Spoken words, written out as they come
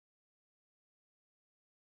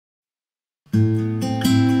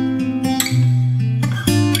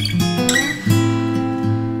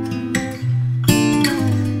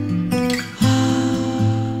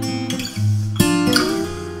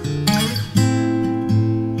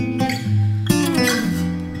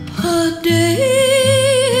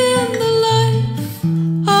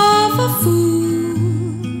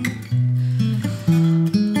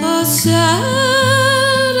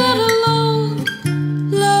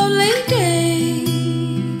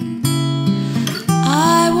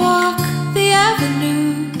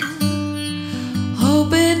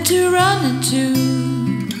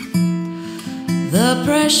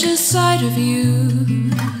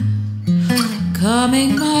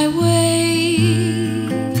coming my way.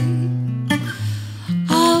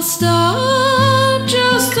 I'll stop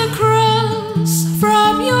just across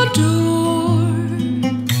from your door,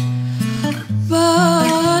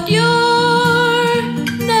 but you're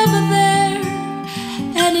never there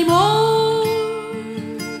anymore.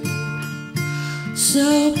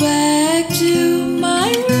 So back to my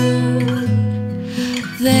room,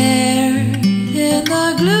 there in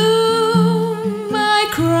the gloom I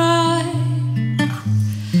cry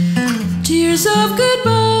tears of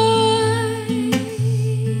goodbye,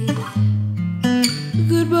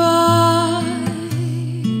 goodbye,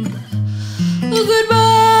 goodbye.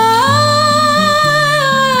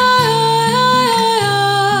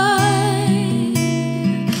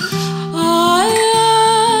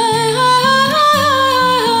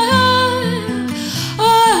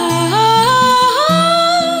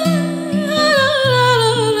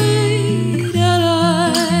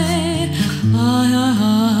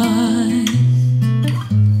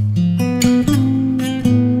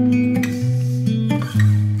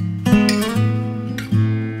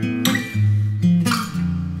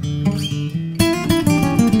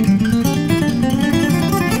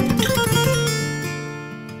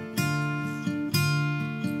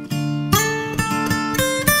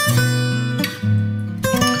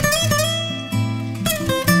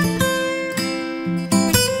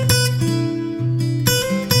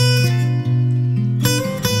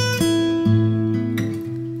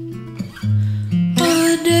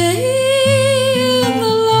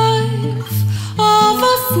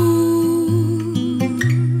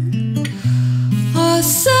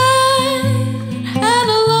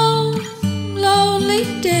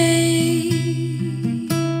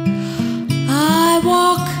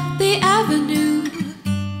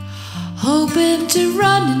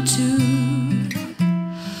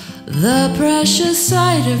 The precious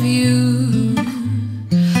sight of you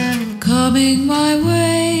coming my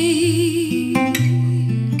way.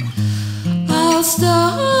 I'll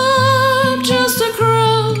stop just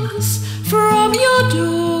across from your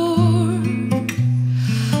door,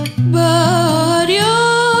 but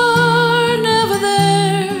you're never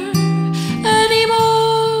there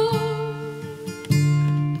anymore.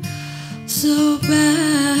 So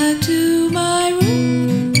back to my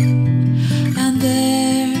room, and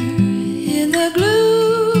there in the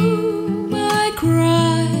gloom I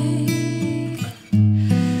cry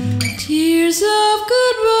tears of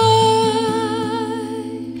goodbye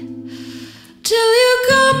till you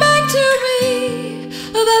come back to me.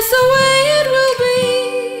 That's the way